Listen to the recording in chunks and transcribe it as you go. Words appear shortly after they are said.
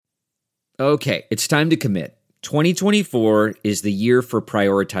Okay, it's time to commit. 2024 is the year for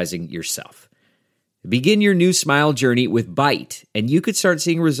prioritizing yourself. Begin your new smile journey with Byte, and you could start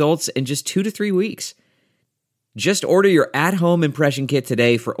seeing results in just 2 to 3 weeks. Just order your at-home impression kit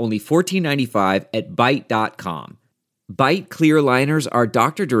today for only $14.95 at Byte.com. Byte clear aligners are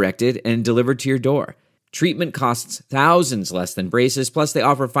doctor-directed and delivered to your door. Treatment costs thousands less than braces, plus they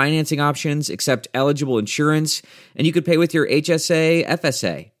offer financing options, accept eligible insurance, and you could pay with your HSA,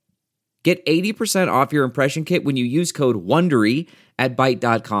 FSA. Get 80% off your impression kit when you use code WONDERY at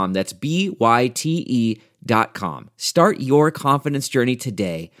Byte.com. That's BYTE.com. Start your confidence journey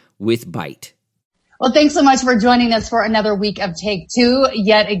today with Byte. Well, thanks so much for joining us for another week of Take Two.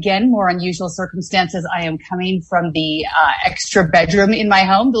 Yet again, more unusual circumstances. I am coming from the extra bedroom in my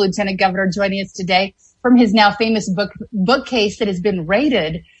home. The Lieutenant Governor joining us today from his now famous bookcase that has been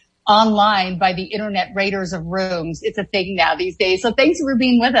raided online by the internet raiders of rooms. It's a thing now these days. So thanks for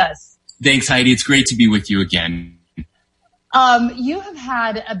being with us. Thanks, Heidi. It's great to be with you again. You have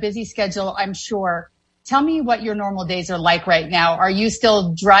had a busy schedule, I'm sure. Tell me what your normal days are like right now. Are you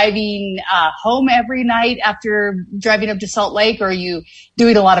still driving home every night after driving up to Salt Lake, or are you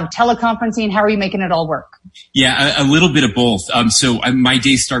doing a lot of teleconferencing? How are you making it all work? Yeah, a little bit of both. My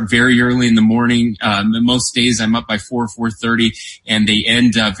days start very early in the morning. Most days I'm up by 4:30, and they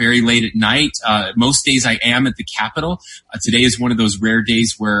end very late at night. Most days I am at the Capitol. Today is one of those rare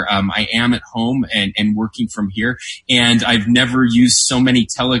days where I am at home and working from here. And I've never used so many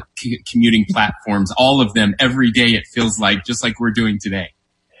telecommuting platforms, all of them every day. It feels like, just like we're doing today.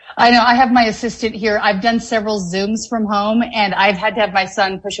 I know. I have my assistant here. I've done several Zooms from home, and I've had to have my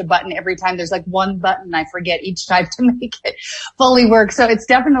son push a button every time. There's like one button I forget each time to make it fully work. So it's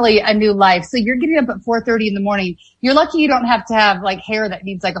definitely a new life. So you're getting up at 4:30 in the morning. You're lucky you don't have to have like hair that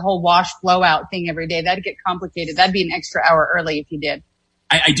needs like a whole wash blowout thing every day. That'd get complicated. That'd be an extra hour early if you did.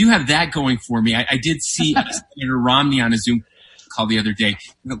 I do have that going for me. I did see Senator Romney on a Zoom call the other day.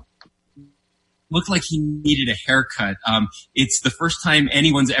 Looked like he needed a haircut. It's the first time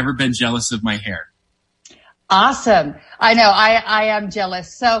anyone's ever been jealous of my hair. Awesome. I know. I am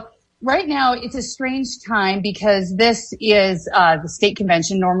jealous. So right now it's a strange time because this is the state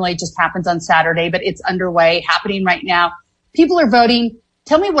convention. Normally it just happens on Saturday, but it's underway, happening right now. People are voting.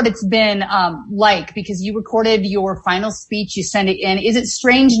 Tell me what it's been like, because you recorded your final speech. You sent it in. Is it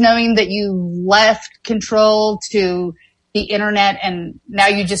strange knowing that you left control to the internet and now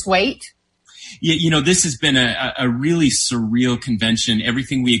you just wait? Yeah, this has been a really surreal convention.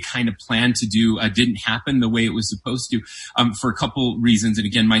 Everything we had kind of planned to do didn't happen the way it was supposed to, for a couple reasons. And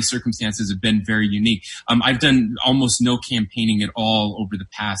again, my circumstances have been very unique. I've done almost no campaigning at all over the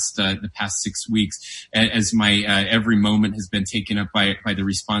past 6 weeks, as my every moment has been taken up by the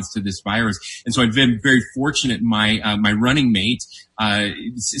response to this virus. And so I've been very fortunate. My running mate,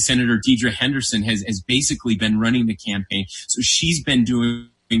 Senator Deidre Henderson, has basically been running the campaign. So she's been doing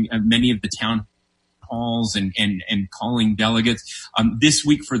many of the town halls and calling delegates. This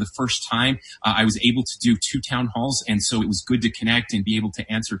week, for the first time, I was able to do 2 town halls, and so it was good to connect and be able to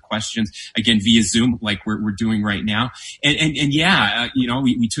answer questions again via Zoom, like we're doing right now. And yeah,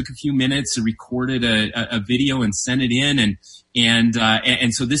 we took a few minutes and recorded a video and sent it in,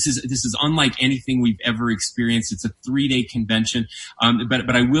 and so this is unlike anything we've ever experienced. It's a 3-day convention.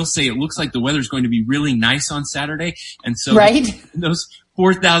 But I will say it looks like the weather's going to be really nice on Saturday. And so right. Those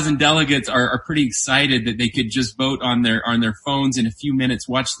 4,000 delegates are pretty excited that they could just vote on their phones in a few minutes,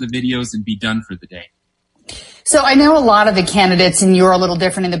 watch the videos, and be done for the day. So I know a lot of the candidates, and you're a little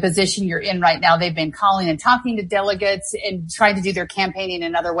different in the position you're in right now. They've been calling and talking to delegates and trying to do their campaigning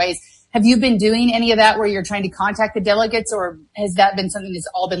in other ways. Have you been doing any of that where you're trying to contact the delegates, or has that been something that's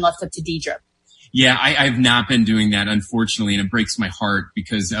all been left up to Deidre? Yeah, I've not been doing that, unfortunately, and it breaks my heart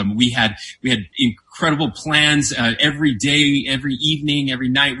because we had incredible plans every day, every evening, every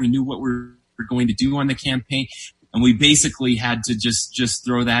night. We knew what we were going to do on the campaign. And we basically had to just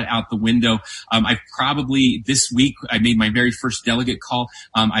throw that out the window. I've probably this week, I made my very first delegate call.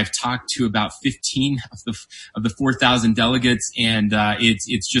 I've talked to about 15 of the 4,000 delegates, and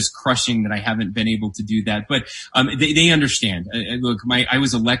it's just crushing that I haven't been able to do that. But they understand. Look, I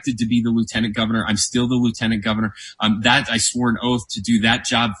was elected to be the lieutenant governor. I'm still the lieutenant governor. That I swore an oath to do that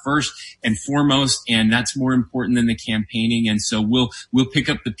job first and foremost, and that's more important than the campaigning. And so we'll pick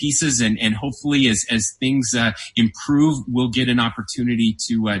up the pieces, and hopefully as things improve, we'll get an opportunity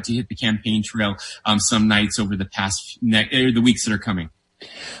to hit the campaign trail some nights over the weeks that are coming.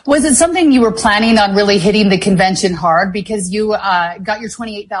 Was it something you were planning on really hitting the convention hard because you got your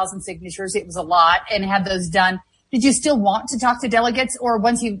 28,000 signatures? It was a lot, and had those done. Did you still want to talk to delegates, or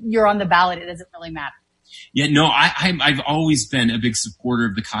once you're on the ballot, it doesn't really matter? Yeah, no, I've always been a big supporter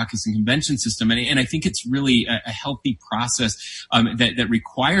of the caucus and convention system, and I think it's really a healthy process that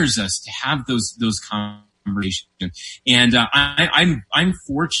requires us to have those conversations. And I'm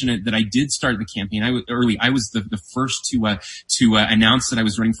fortunate that I did start the campaign. I was early. I was the first to announce that I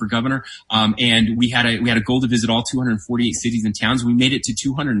was running for governor. And we had a goal to visit all 248 cities and towns. We made it to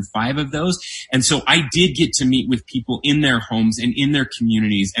 205 of those, and so I did get to meet with people in their homes and in their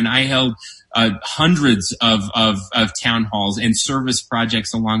communities, and I held hundreds of town halls and service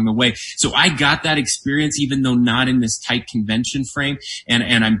projects along the way. So I got that experience, even though not in this tight convention frame,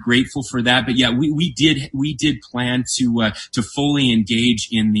 and I'm grateful for that. But yeah, we did plan to fully engage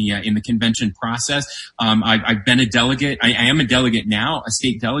in the convention process. I've been a delegate. I am a delegate now, a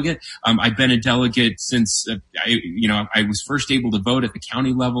state delegate. I've been a delegate since I was first able to vote at the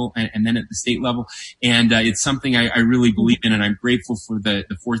county level and then at the state level, and it's something I really believe in, and I'm grateful for the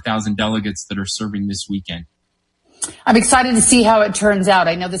 4,000 delegates that are serving this weekend. I'm excited to see how it turns out.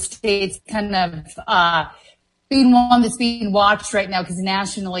 I know the state's kind of being one that's being watched right now because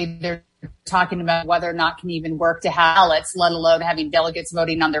nationally they're talking about whether or not can even work to have ballots, let alone having delegates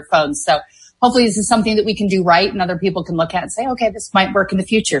voting on their phones. So hopefully this is something that we can do right and other people can look at and say, okay, this might work in the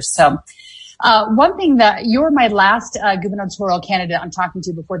future. So one thing that you're my last gubernatorial candidate I'm talking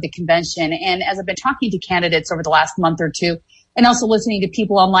to before the convention. And as I've been talking to candidates over the last month or two, and also listening to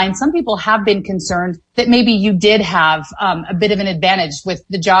people online, some people have been concerned that maybe you did have a bit of an advantage with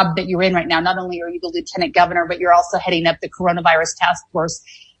the job that you're in right now. Not only are you the lieutenant governor, but you're also heading up the coronavirus task force.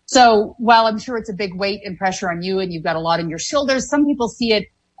 So while I'm sure it's a big weight and pressure on you and you've got a lot on your shoulders, some people see it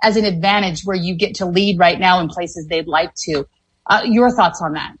as an advantage where you get to lead right now in places they'd like to. Your thoughts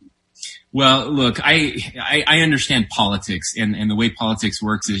on that? Well, look, I understand politics, and the way politics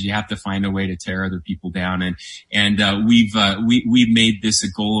works is you have to find a way to tear other people down, and we've made this a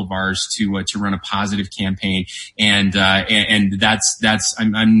goal of ours to run a positive campaign, and that's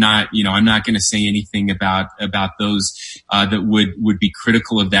I'm not going to say anything about those that would be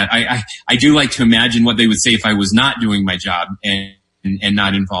critical of that. I do like to imagine what they would say if I was not doing my job and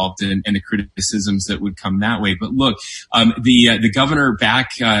not involved in the criticisms that would come that way. But look, the governor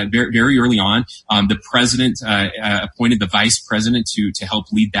back very early on, the president appointed the vice president to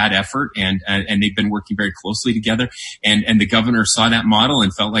help lead that effort, and they've been working very closely together. And the governor saw that model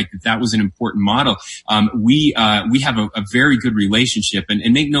and felt like that was an important model. We have a very good relationship,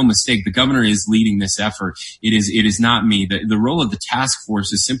 and make no mistake, the governor is leading this effort. It is not me. The role of the task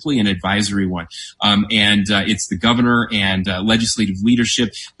force is simply an advisory one, and it's the governor and legislative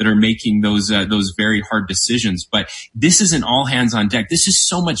leadership that are making those very hard decisions. But this isn't all hands on deck. This is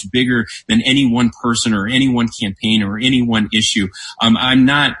so much bigger than any one person or any one campaign or any one issue. I'm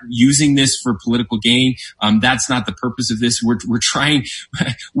not using this for political gain. That's not the purpose of this. We're trying.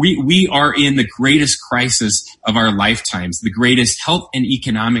 We are in the greatest crisis of our lifetimes, the greatest health and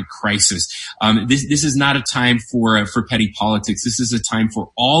economic crisis. This is not a time for petty politics. This is a time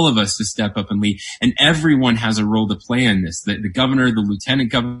for all of us to step up and lead, and everyone has a role to play in this. The governor, the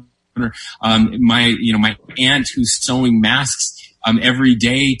lieutenant governor, my aunt who's sewing masks every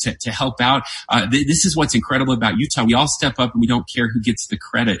day to help out. This is what's incredible about Utah. We all step up and we don't care who gets the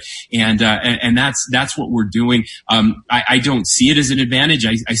credit. And that's what we're doing. I don't see it as an advantage.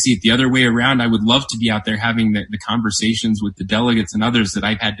 I see it the other way around. I would love to be out there having the conversations with the delegates and others that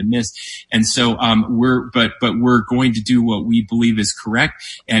I've had to miss. And so, we're going to do what we believe is correct.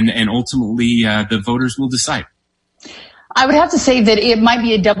 And ultimately, the voters will decide. I would have to say that it might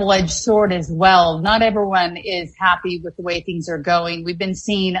be a double-edged sword as well. Not everyone is happy with the way things are going. We've been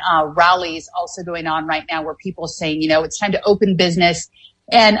seeing rallies also going on right now where people are saying, it's time to open business.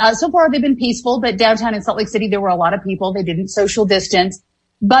 And so far they've been peaceful, but downtown in Salt Lake City, there were a lot of people. They didn't social distance.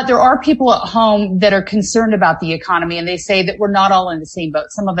 But there are people at home that are concerned about the economy, and they say that we're not all in the same boat.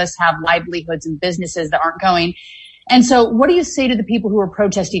 Some of us have livelihoods and businesses that aren't going. And so what do you say to the people who are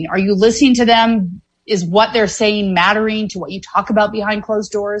protesting? Are you listening to them? Is what they're saying mattering to what you talk about behind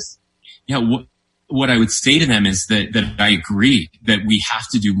closed doors? Yeah. What I would say to them is that I agree that we have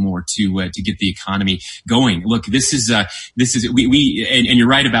to do more to get the economy going. Look, this is we and you're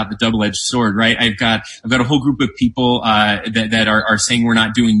right about the double-edged sword, right? I've got a whole group of people that are saying we're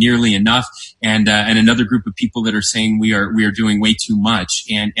not doing nearly enough, and another group of people that are saying we are doing way too much.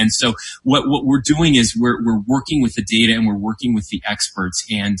 And so what we're doing is we're working with the data and we're working with the experts,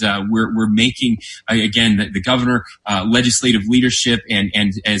 and we're making again the governor, legislative leadership, and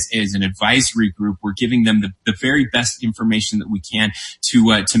as an advisory group, We're giving them the very best information that we can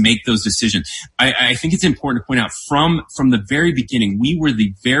to make those decisions. I think it's important to point out from the very beginning, we were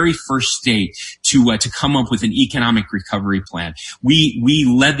the very first state to come up with an economic recovery plan. We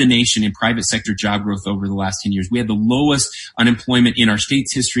led the nation in private sector job growth over the last 10 years. We had the lowest unemployment in our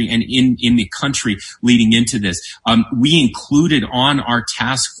state's history and in the country leading into this. We included on our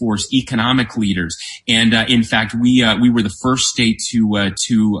task force economic leaders, and in fact, we were the first state to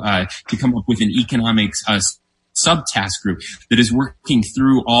come up with an economics sub-task group that is working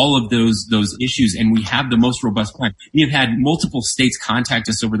through all of those issues, and we have the most robust plan. We have had multiple states contact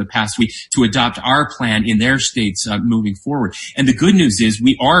us over the past week to adopt our plan in their states moving forward. And the good news is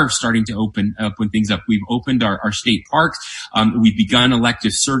we are starting to open things up. We've opened our state parks. We've begun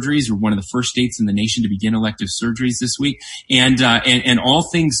elective surgeries. We're one of the first states in the nation to begin elective surgeries this week. And all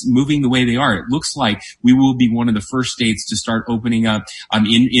things moving the way they are, it looks like we will be one of the first states to start opening up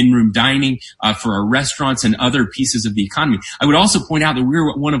in-room dining for our restaurants and other pieces of the economy. I would also point out that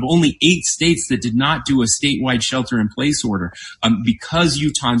we're one of only 8 states that did not do a statewide shelter-in-place order because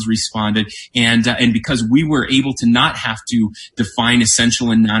Utahns responded and because we were able to not have to define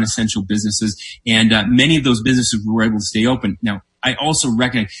essential and non-essential businesses, and many of those businesses were able to stay open. Now, I also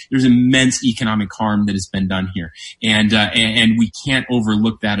recognize there's immense economic harm that has been done here, and we can't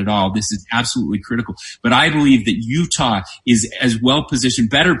overlook that at all. This is absolutely critical. But I believe that Utah is as well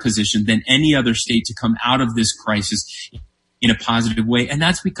positioned, better positioned than any other state to come out of this crisis in a positive way, and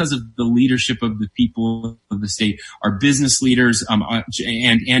that's because of the leadership of the people of the state, our business leaders, and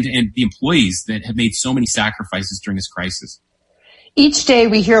the employees that have made so many sacrifices during this crisis. Each day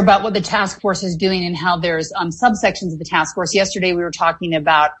we hear about what the task force is doing and how there's subsections of the task force. Yesterday we were talking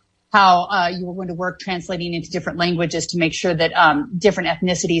about how you were going to work translating into different languages to make sure that different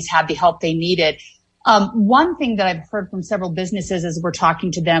ethnicities had the help they needed. One thing that I've heard from several businesses as we're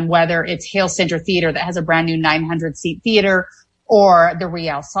talking to them, whether it's Hale Center Theater that has a brand new 900-seat theater, or the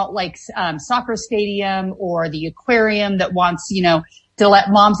Real Salt Lake soccer stadium, or the aquarium that wants, to let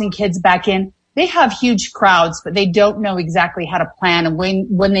moms and kids back in. They have huge crowds, but they don't know exactly how to plan and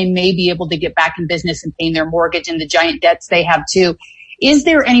when they may be able to get back in business and paying their mortgage and the giant debts they have too. Is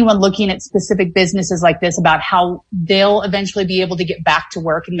there anyone looking at specific businesses like this about how they'll eventually be able to get back to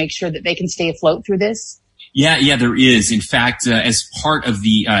work and make sure that they can stay afloat through this? Yeah, there is. In fact, as part of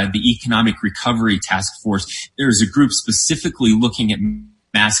the Economic Recovery Task Force, there's a group specifically looking at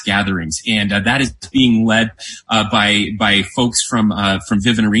mass gatherings, and that is being led by folks from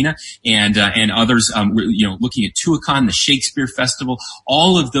Vivint Arena and others. Looking at Tuacahn, the Shakespeare Festival,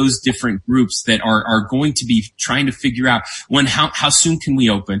 all of those different groups that are going to be trying to figure out how soon can we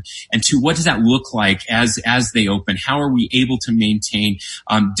open, and two, what does that look like as they open? How are we able to maintain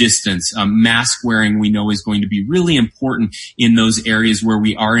distance? Mask wearing we know is going to be really important in those areas where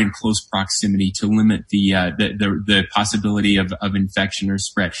we are in close proximity to limit the possibility of infection or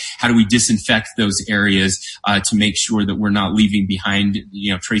spread. How do we disinfect those areas to make sure that we're not leaving behind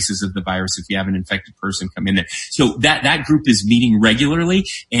traces of the virus if we have an infected person come in there? So that group is meeting regularly,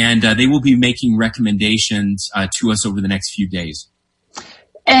 and they will be making recommendations to us over the next few days.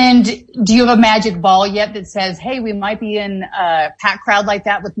 And do you have a magic ball yet that says, hey, we might be in a packed crowd like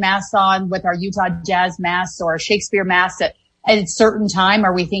that with masks on, with our Utah Jazz masks or Shakespeare masks at a certain time?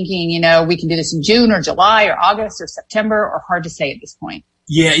 Are we thinking, we can do this in June or July or August or September, or hard to say at this point?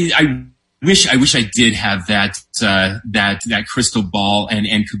 Yeah, I wish I did have that crystal ball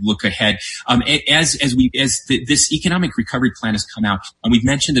and could look ahead. As this economic recovery plan has come out, we've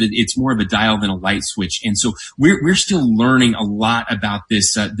mentioned that it's more of a dial than a light switch, and so we're still learning a lot about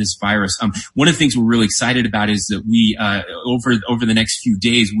this virus. One of the things we're really excited about is that we over the next few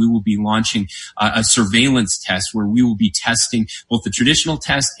days we will be launching a surveillance test where we will be testing both the traditional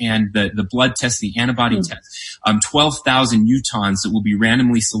test and the blood test, the antibody test. 12,000 Utahns that will be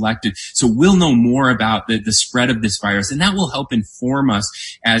randomly selected. So we'll know more about the spread of this virus, and that will help inform us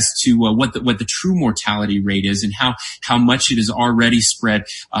as to what the true mortality rate is and how much it is already spread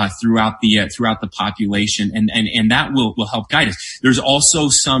throughout the population, and that will help guide us. There's also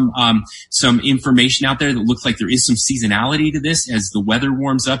some information out there that looks like there is some seasonality to this. As the weather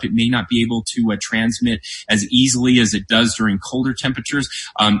warms up, it may not be able to transmit as easily as it does during colder temperatures.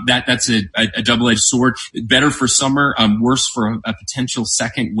 That's a double-edged sword. Better for summer, worse for a potential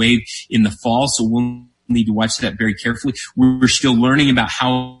second wave in the fall. So we'll need to watch that very carefully. We're still learning about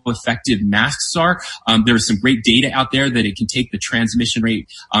how effective masks are. There's some great data out there that it can take the transmission rate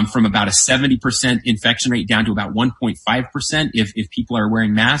from about a 70% infection rate down to about 1.5% if people are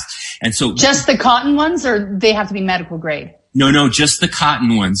wearing masks. And so just the cotton ones, or they have to be medical grade? No, just the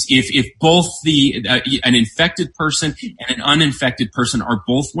cotton ones. If both an infected person and an uninfected person are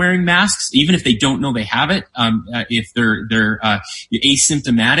both wearing masks, even if they don't know they have it, if they're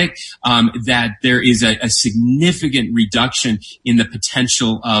asymptomatic, that there is a significant reduction in the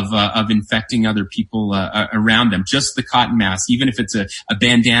potential of infecting other people around them. Just the cotton mask, even if it's a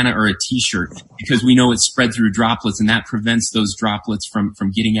bandana or a t-shirt, because we know it's spread through droplets, and that prevents those droplets from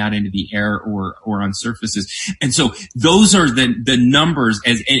getting out into the air or on surfaces. And so those are the numbers,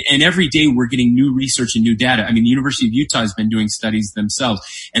 and every day we're getting new research and new data. I mean, the University of Utah has been doing studies themselves.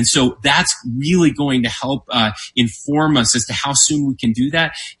 And so that's really going to help inform us as to how soon we can do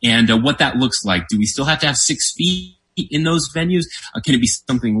that and what that looks like. Do we still have to have 6 feet in those venues? Can it be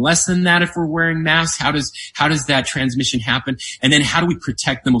something less than that if we're wearing masks? How does that transmission happen? And then how do we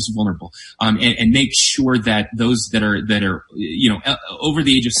protect the most vulnerable, and make sure that those that are over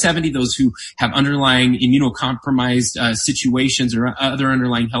the age of 70, those who have underlying immunocompromised situations or other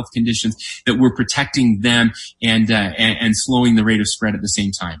underlying health conditions, that we're protecting them and slowing the rate of spread at the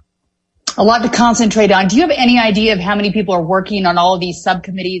same time. A lot to concentrate on. Do you have any idea of how many people are working on all of these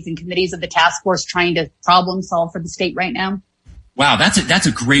subcommittees and committees of the task force trying to problem solve for the state right now? Wow, that's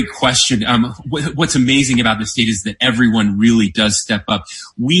a great question. What's amazing about the state is that everyone really does step up.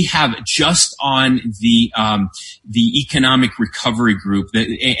 We have just on the economic recovery group,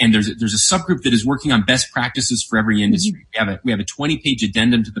 and there's a subgroup that is working on best practices for every industry. We have a 20-page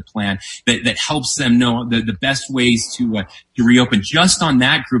addendum to the plan that helps them know the best ways to reopen. Just on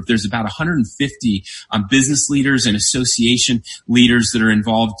that group, there's about 150 business leaders and association leaders that are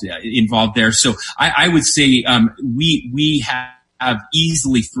involved there. So I would say we have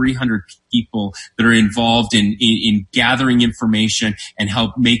easily 300 people that are involved in gathering information and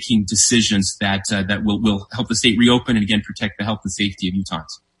help making decisions that will help the state reopen and again protect the health and safety of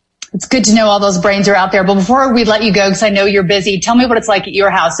Utahns. It's good to know all those brains are out there. But before we let you go, because I know you're busy, tell me what it's like at your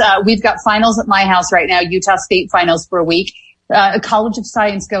house. We've got finals at my house right now, Utah State finals for a week. A College of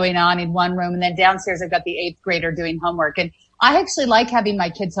Science going on in one room, and then downstairs I've got the 8th grader doing homework. And I actually like having my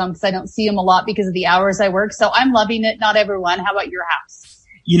kids home because I don't see them a lot because of the hours I work. So I'm loving it. Not everyone. How about your house?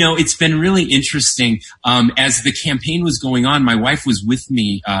 It's been really interesting. As the campaign was going on, my wife was with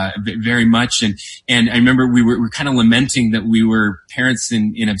me, very much. And I remember we were kind of lamenting that we were parents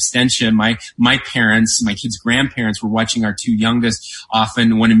in absentia. My parents, my kids' grandparents were watching our 2 youngest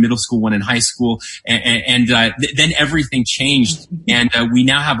often, one in middle school, one in high school. And then everything changed. And, we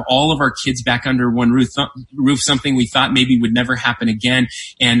now have all of our kids back under one roof, something we thought maybe would never happen again.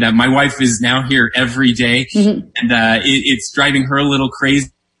 And, my wife is now here every day. Mm-hmm. And, it's driving her a little crazy.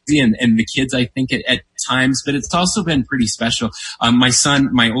 And the kids, I think, at times, but it's also been pretty special. My son,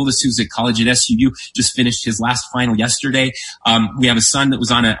 my oldest, who's at college at SUU, just finished his last final yesterday. We have a son that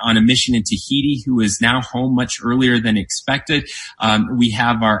was on a mission in Tahiti who is now home much earlier than expected. We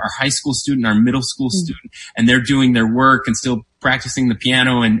have our high school student, our middle school student, and they're doing their work and still practicing the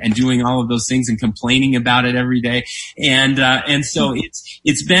piano and doing all of those things and complaining about it every day. And so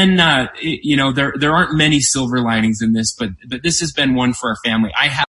it's been, there aren't many silver linings in this, but this has been one for our family. I have